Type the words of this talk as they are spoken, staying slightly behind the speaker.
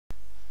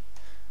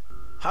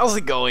How's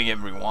it going,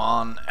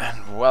 everyone?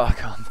 And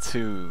welcome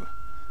to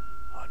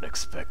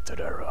Unexpected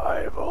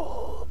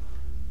Arrival.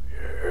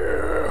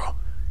 Yeah!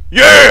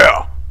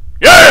 Yeah!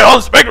 Yeah!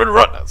 Unexpected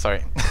Arrival!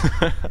 Sorry.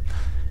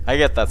 I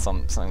get that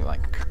something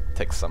like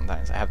tics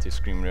sometimes. I have to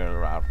scream really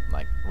loud.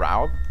 Like,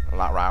 loud?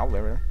 Not loud,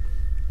 really.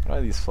 What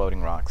are these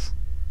floating rocks?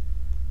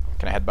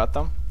 Can I headbutt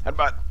them?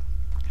 Headbutt!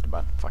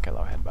 Headbutt. Fuck, I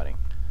love headbutting.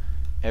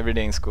 Every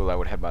day in school I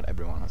would headbutt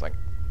everyone. I was like,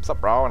 what's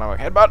up, bro? And I'm like,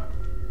 headbutt!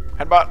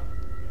 Headbutt!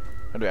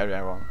 I do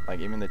everyone, like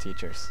even the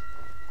teachers.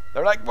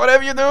 They're like,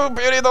 whatever you do,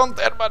 beauty, don't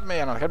headbutt me.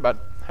 And I'm like, headbutt,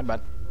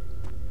 headbutt.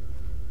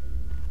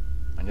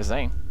 I'm just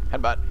saying,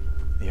 headbutt.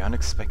 The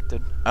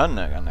unexpected,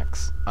 unexpected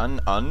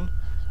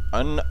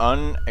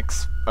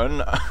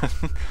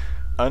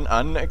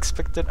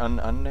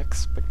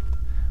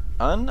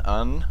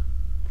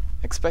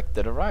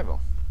arrival.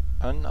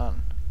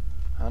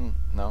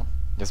 No,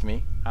 just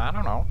me. I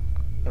don't know.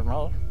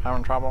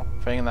 Having trouble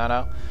figuring that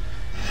out.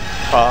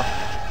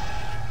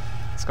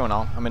 What's going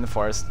on? I'm in the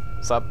forest.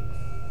 What's up?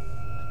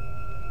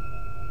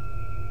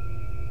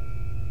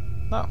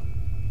 No.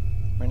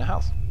 We're in the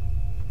house.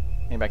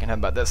 Maybe I can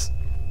headbutt this.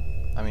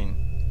 I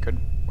mean, could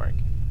work.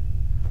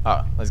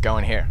 Oh, let's go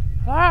in here.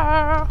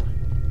 Hello?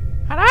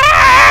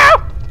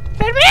 Hello?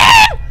 Let me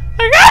in!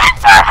 They're going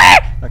for me!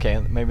 Okay,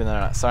 maybe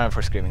they're not. Sorry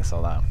for screaming so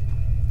loud.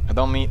 I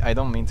don't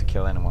mean to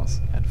kill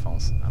anyone's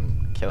headphones.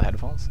 Kill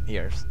headphones?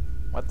 Ears.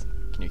 What?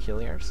 Can you kill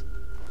ears?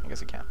 I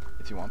guess you can,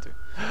 if you want to.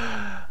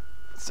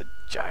 What's the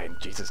giant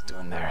Jesus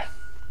doing there?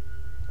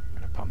 I'm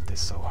gonna pump this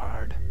so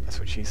hard. That's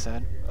what she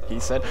said. He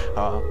said.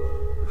 Oh,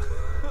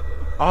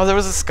 there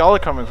was a skull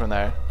coming from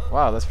there.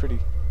 Wow, that's pretty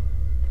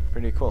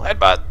cool.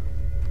 Headbutt!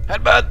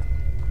 Headbutt!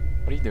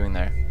 What are you doing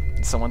there?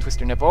 Did someone twist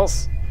your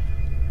nipples?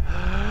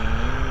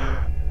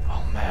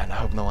 Oh man, I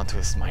hope no one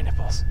twists my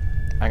nipples.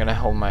 I'm gonna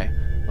hold my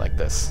like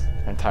this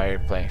entire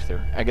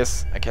playthrough. I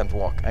guess I can't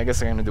walk. I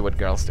guess I'm gonna do what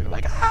girls do.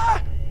 Like, ah!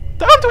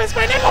 Don't twist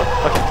my nipple!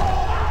 Okay.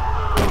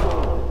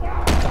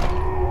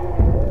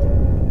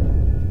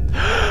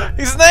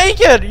 He's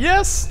naked!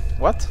 Yes!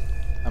 What?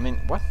 I mean,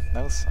 what?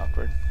 That was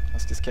awkward. I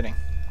was just kidding.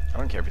 I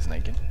don't care if he's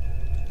naked.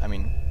 I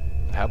mean,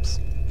 it helps.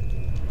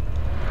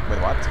 With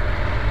what?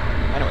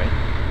 Anyway.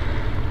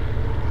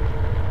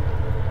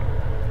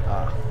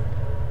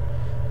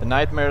 The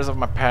nightmares of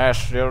my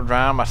past still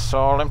drown my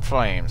soul in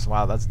flames.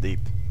 Wow, that's deep.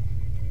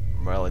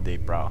 Really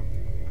deep, bro.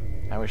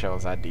 I wish I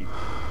was that deep.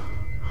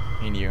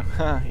 Me and you.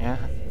 Yeah.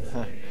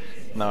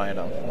 No, I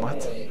don't.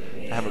 What?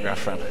 I have a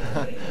girlfriend.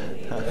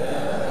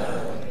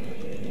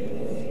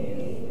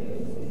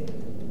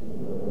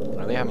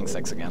 Are they having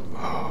sex again?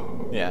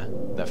 Yeah,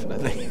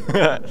 definitely.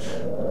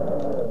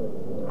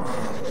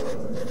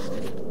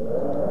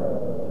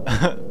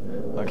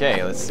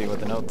 Okay, let's see what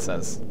the note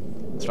says.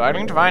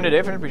 Struggling to find a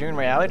difference between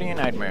reality and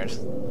nightmares.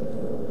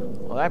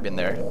 Well, I've been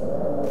there.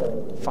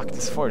 Fuck,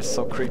 this forest is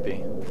so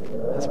creepy.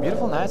 It's a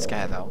beautiful night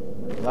sky, though.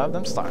 Love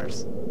them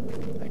stars.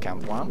 I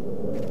count 1.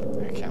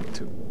 I count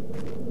 2.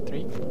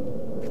 3.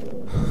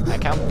 I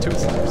count 2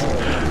 stars.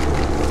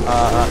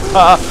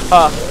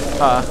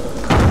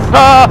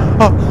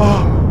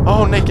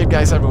 Oh, naked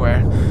guys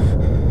everywhere.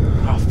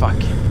 Oh, fuck.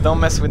 Don't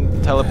mess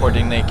with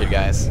teleporting naked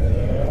guys.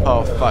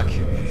 Oh, fuck.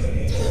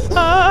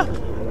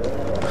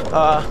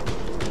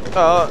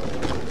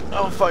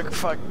 Oh,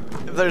 fuck.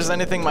 If there's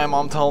anything my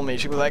mom told me,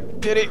 she was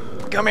like, Pity,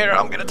 come here,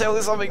 I'm gonna tell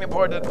you something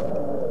important.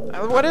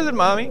 What is it,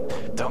 mommy?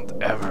 Don't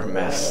ever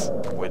mess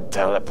with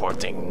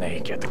teleporting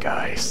naked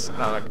guys.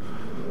 And I'm like,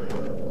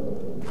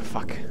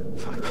 fuck.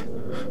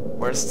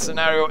 Worst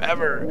scenario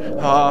ever.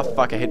 Oh,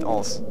 fuck, I hate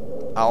owls.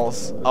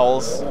 Owls.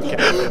 Okay.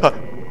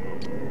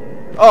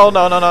 Oh,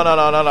 no.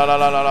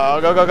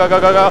 Go.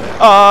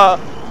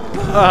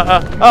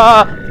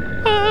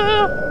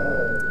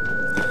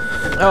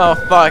 Oh,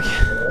 fuck.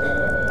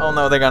 Oh,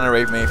 no, they're gonna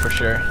rape me for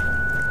sure.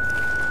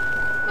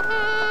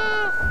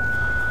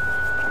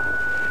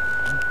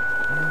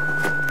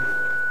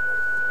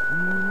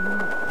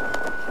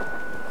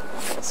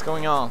 What's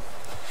going on?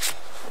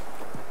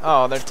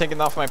 Oh, they're taking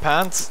off my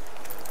pants?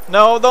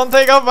 No, don't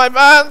take off my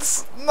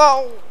pants!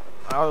 No!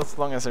 Oh, as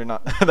long as they're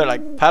not. They're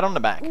like, pat on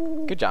the back.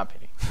 Good job,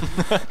 Pity.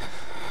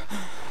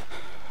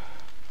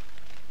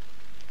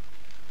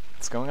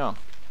 What's going on?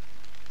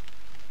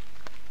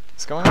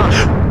 What's going on?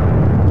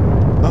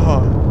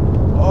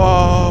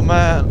 Oh,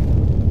 man.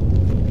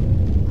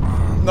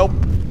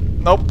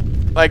 Nope.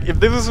 Like, if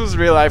this was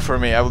real life for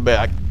me, I would be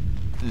like,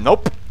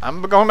 nope.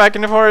 I'm going back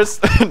in the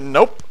forest.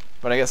 Nope.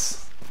 But I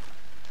guess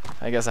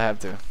I have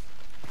to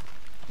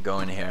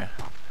go in here.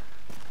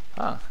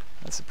 Huh.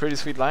 That's a pretty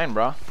sweet line,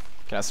 bro.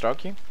 Can I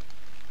stroke you?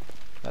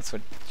 That's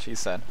what she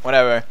said.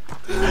 Whatever.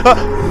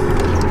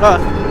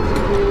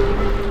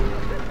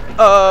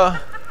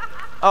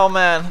 Oh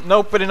man.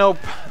 Nopey nope.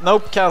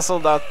 Nope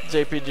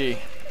castle.jpg.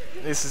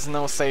 This is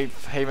no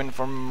safe haven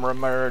for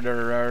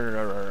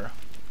murderer.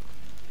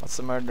 What's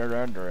a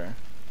murderer?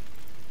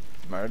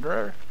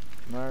 Murderer?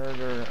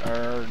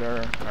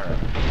 Murderer.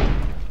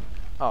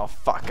 Oh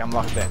fuck, I'm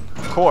locked in.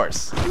 Of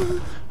course.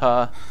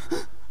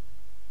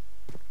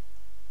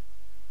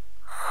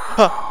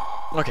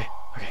 Okay.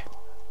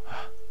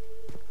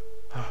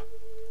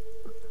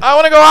 I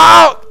wanna go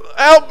out!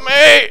 Help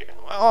me!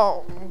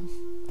 Oh.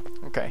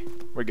 Okay,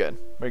 we're good.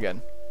 We're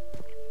good.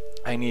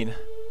 I need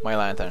my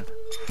lantern.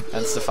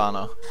 And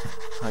Stefano.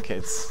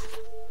 Okay,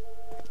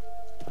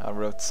 I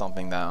wrote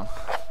something down.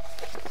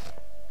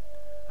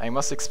 I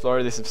must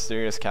explore this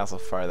mysterious castle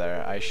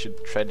further. I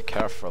should tread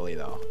carefully,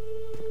 though.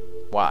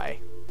 Why?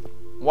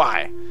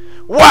 Why?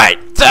 Why?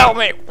 Tell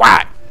me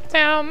why!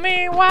 Tell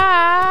me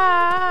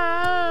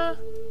why!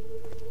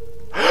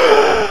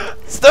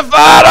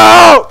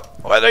 Stefano!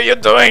 What are you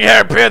doing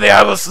here, Pity?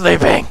 I was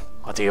sleeping.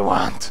 What do you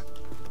want?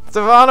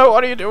 Stefano,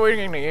 what are you doing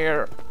in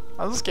here?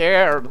 I'm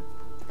scared.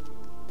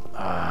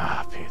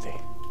 Ah, Pity.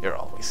 You're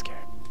always scared.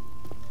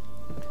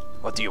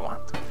 What do you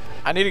want?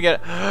 I need to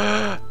get...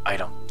 I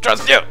don't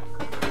trust you!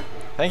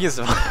 Thank you,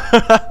 Stefano.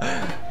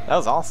 That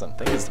was awesome.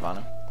 Thank you,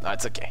 Stefano. No,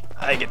 it's okay.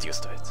 I get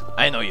used to it.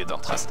 I know you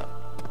don't trust them.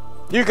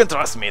 You can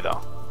trust me,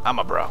 though. I'm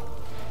a bro.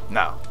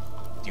 Now,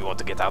 do you want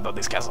to get out of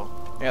this castle?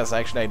 Yes,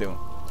 actually I do.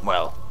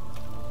 Well,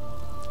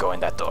 go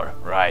in that door.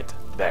 Right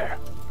there.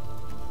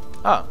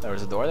 Oh, there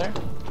was a door there?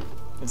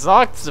 It's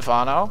locked,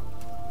 Stefano.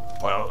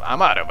 Well,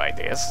 I'm out of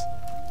ideas.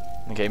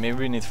 Okay, maybe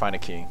we need to find a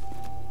key.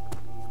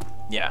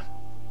 Yeah.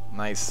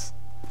 Nice.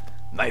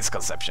 Nice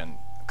conception.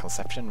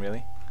 Conception,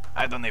 really?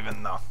 I don't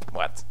even know.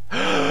 What?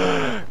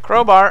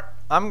 Crowbar!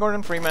 I'm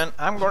Gordon Freeman.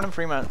 I'm Gordon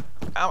Freeman.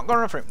 I'm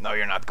Gordon Freeman. No,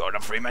 you're not Gordon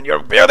Freeman.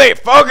 You're Beauty!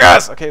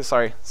 Focus! Okay,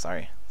 sorry.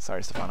 Sorry.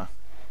 Sorry, Stefano.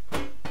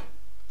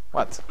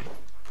 What?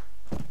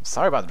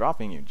 Sorry about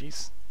dropping you.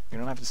 Jeez. You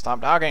don't have to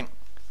stop talking.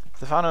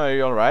 Stefano, are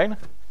you alright?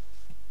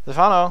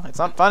 Stefano, it's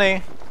not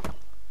funny.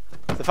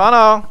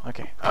 Stefano!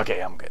 Okay.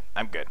 Okay, I'm good.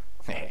 I'm good.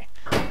 Hey.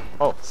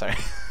 Oh, sorry.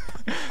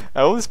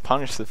 I always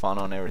punish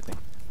Stefano on everything.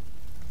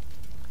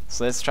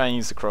 So let's try and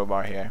use the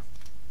crowbar here.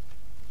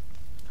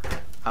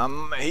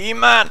 I'm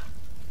He-Man!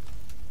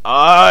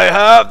 I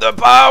have the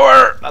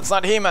power! That's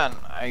not He-Man,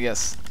 I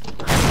guess.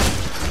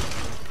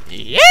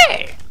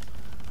 Yay!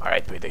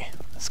 Alright, Biddy,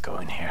 let's go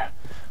in here.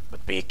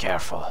 But be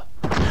careful.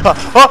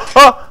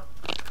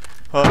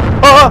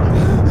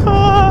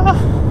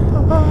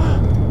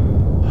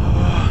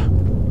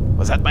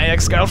 Was that my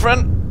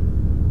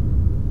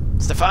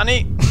ex-girlfriend?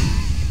 Stefani?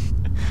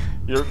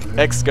 Your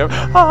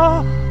ex-girlfriend?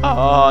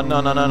 Oh,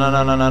 no, no, no, no,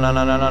 no, no, no, no,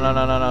 no, no, no,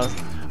 no, no, no.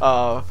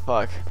 Oh,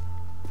 fuck.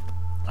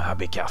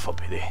 Be careful,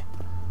 Biddy.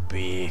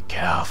 Be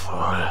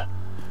careful.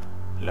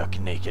 Look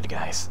naked,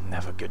 guys.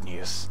 Never good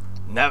news.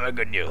 Never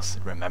good news.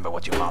 Remember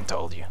what your mom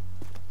told you.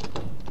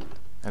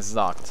 It's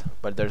locked,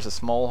 but there's a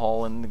small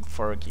hole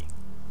for a key.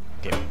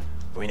 Okay,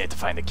 we need to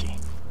find a key.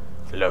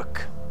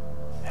 Look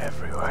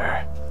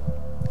everywhere.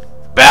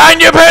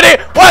 Behind you,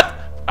 Penny! What?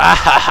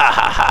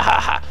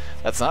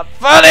 That's not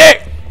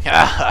funny!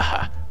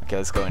 Okay,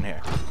 let's go in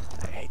here.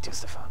 I hate you,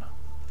 Stefano.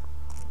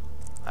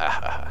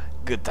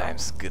 Good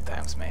times,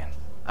 man.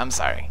 I'm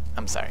sorry.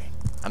 I'm sorry.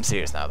 I'm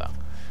serious now, though.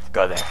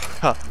 Go there.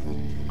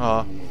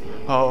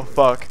 Oh,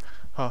 fuck.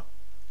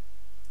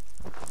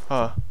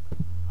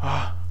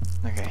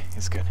 Okay,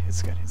 it's good.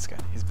 It's good. It's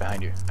good. He's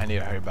behind you. I need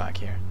to hurry back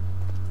here.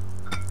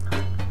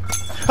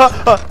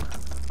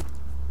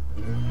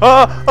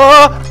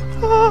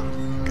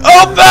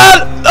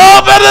 Open!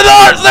 Open the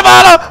door!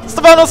 Stefano!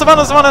 Stefano!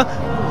 Stefano! Stefano!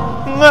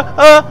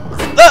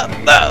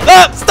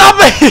 Stop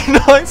making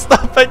noise!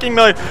 Stop making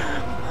noise!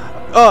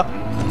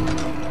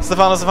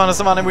 Stefano! Stefano!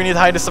 Stefano! We need to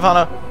hide this,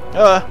 Stefano!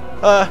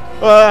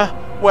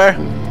 Where?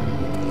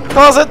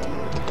 Closet!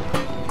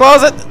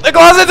 Closet! The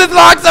closet is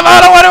locked,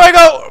 Stefano! Where do I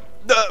go?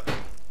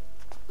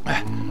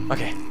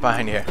 Okay,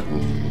 behind here.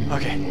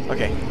 Okay,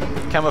 okay.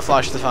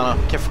 Camouflage, Stefano.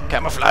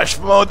 Camouflage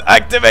mode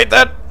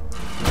activated!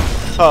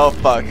 Oh,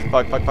 fuck.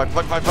 Fuck.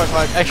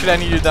 Actually, I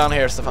need you down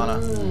here, Stefano.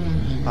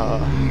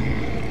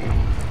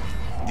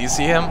 Do you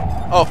see him?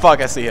 Oh, fuck,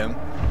 I see him.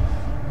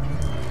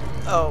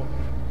 Oh.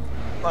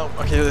 Oh,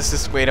 okay, let's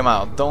just wait him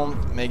out.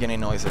 Don't make any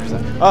noise or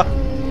something. Oh!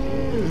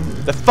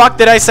 The fuck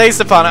did I say,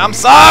 Stefano? I'm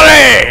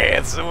sorry!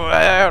 It's...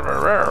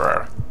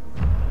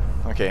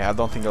 Okay, I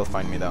don't think they'll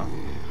find me, though.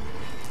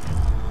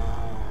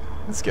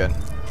 It's good.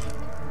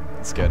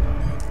 It's good.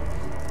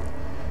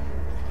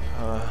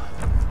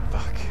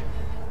 Fuck.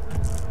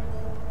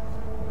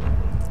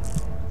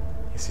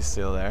 Is he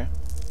still there?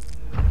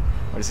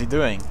 What is he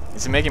doing?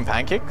 Is he making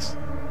pancakes?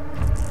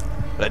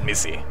 Let me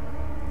see.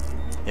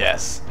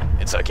 Yes,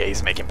 it's okay,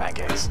 he's making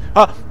pancakes.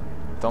 Ah!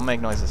 Don't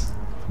make noises.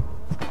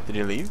 Did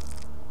he leave?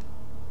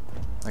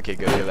 Okay,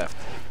 good, he left.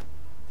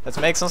 Let's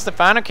make some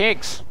Stefano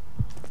cakes.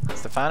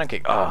 Stefano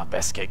cake. Oh,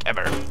 best cake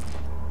ever.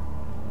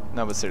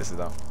 No, but seriously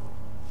though.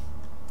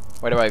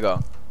 Where do I go?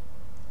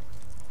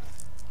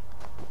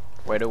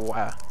 Where do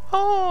I?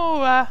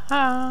 Oh,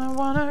 I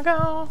wanna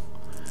go.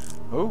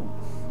 Ooh,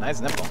 nice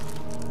nipple.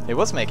 He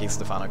was making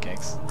Stefano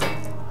cakes.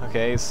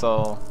 Okay,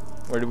 so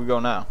where do we go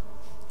now?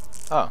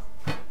 Oh,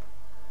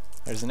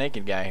 there's a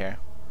naked guy here.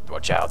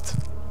 Watch out.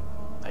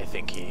 I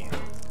think he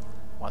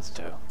wants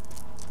to.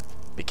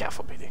 Be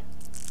careful, BD.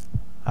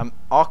 I'm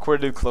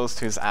awkwardly close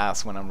to his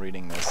ass when I'm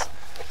reading this.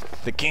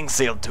 The king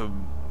sealed to...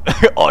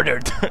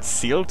 ordered...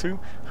 sealed to?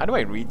 How do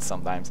I read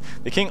sometimes?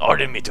 The king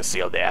ordered me to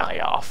seal the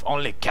area off.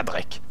 Only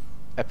Kedrick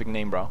Epic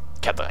name, bro.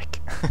 Kedrick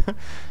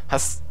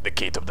has the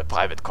key to the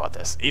private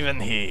quarters.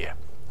 Even he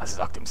has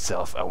locked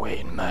himself away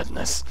in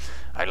madness.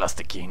 I lost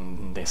the key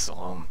in this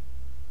room.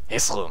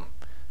 His room.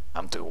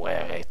 I'm too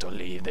wary to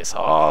leave this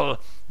hall.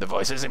 The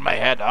voices in my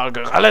head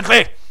argue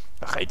relentlessly.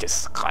 The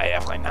rages cry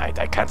every night.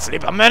 I can't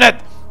sleep a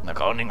minute. The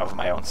groaning of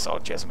my own soul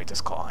tears me to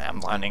score. I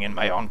am running in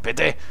my own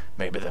pity.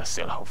 Maybe there's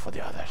still hope for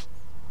the others.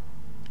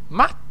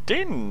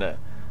 Martin!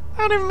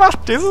 Ja, det är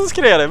Martin som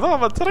skrev det.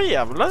 Vad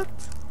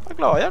trevligt. Vad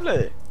glad jag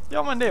blir.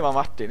 Ja, men det var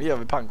Martin. Det gör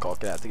vi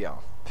pannkakor här tycker jag.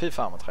 Fy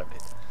fan vad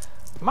trevligt.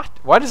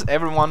 Why is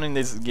everyone in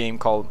this game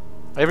called...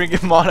 Every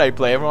mod I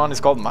play, everyone is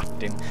called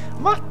Martin.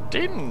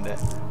 Martin!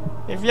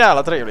 Det är för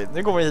jävla trevligt.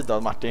 Nu går vi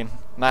hitåt, Martin.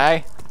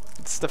 Nej,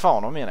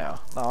 Stefano menar jag.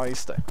 Ja,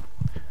 just det.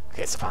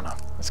 Okay, Stefano,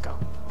 let's go.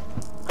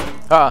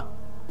 Ah,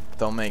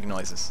 don't make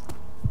noises.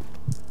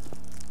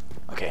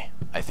 Okay,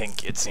 I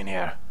think it's in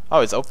here.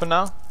 Oh, it's open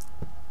now?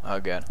 Oh,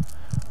 good.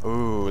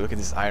 Ooh, look at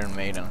this Iron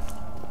Maiden.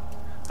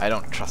 I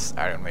don't trust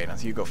Iron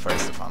Maidens. You go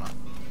first, Stefano.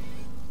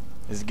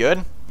 Is it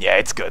good? Yeah,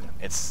 it's good.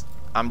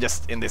 I'm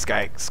just in this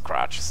guy's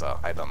crotch, so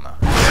I don't know.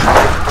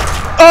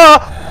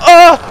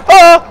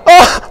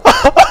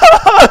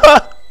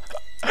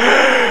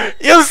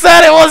 You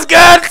said it was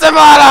good,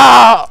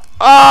 Stefano!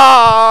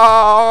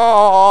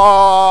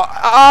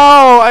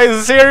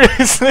 I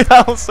seriously,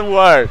 that was the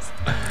worst.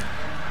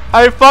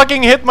 I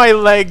fucking hit my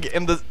leg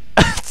in the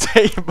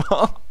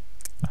table.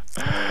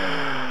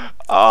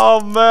 Oh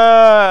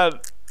man.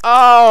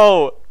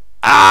 Ow!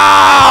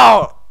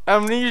 Ow!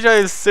 Amnesia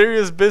is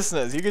serious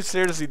business. You could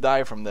seriously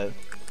die from this.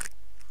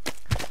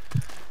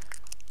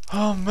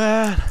 Oh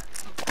man.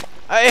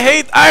 I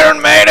hate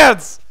Iron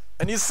Maidens!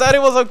 And you said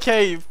it was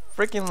okay, you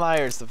freaking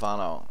liar,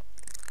 Stefano.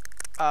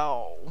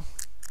 Ow.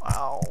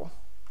 Ow.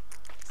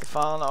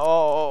 Stefano,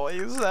 oh,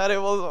 you said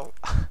it was...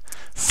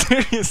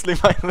 Seriously,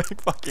 my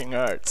leg fucking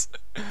hurts.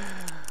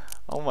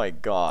 Oh my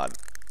god.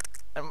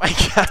 And my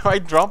camera, I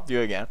dropped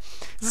you again.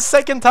 It's the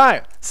second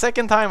time.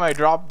 Second time I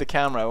dropped the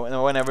camera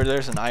whenever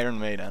there's an Iron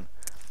Maiden.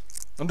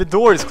 And the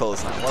door is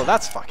closed now. Well,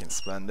 that's fucking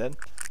splendid.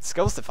 Let's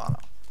go, Stefano.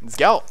 Let's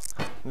go.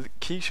 The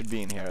key should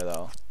be in here,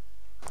 though.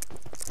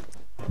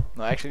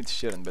 No, actually it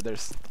shouldn't, but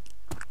there's...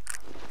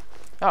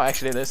 Oh,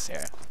 actually it is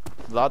here.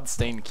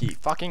 Bloodstained key.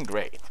 Fucking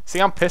great. See,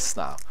 I'm pissed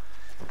now.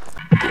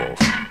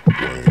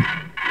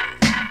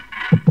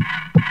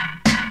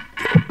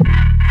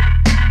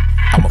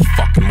 I'm a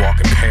fucking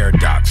walking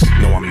paradox.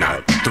 No, I'm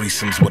not.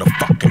 Threesomes with a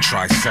fucking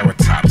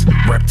triceratops.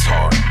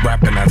 Reptar,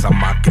 rapping as I'm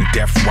mocking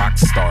deaf rock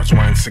stars.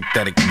 Wearing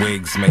synthetic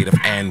wigs made of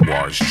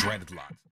Anwars. Dreadlocks.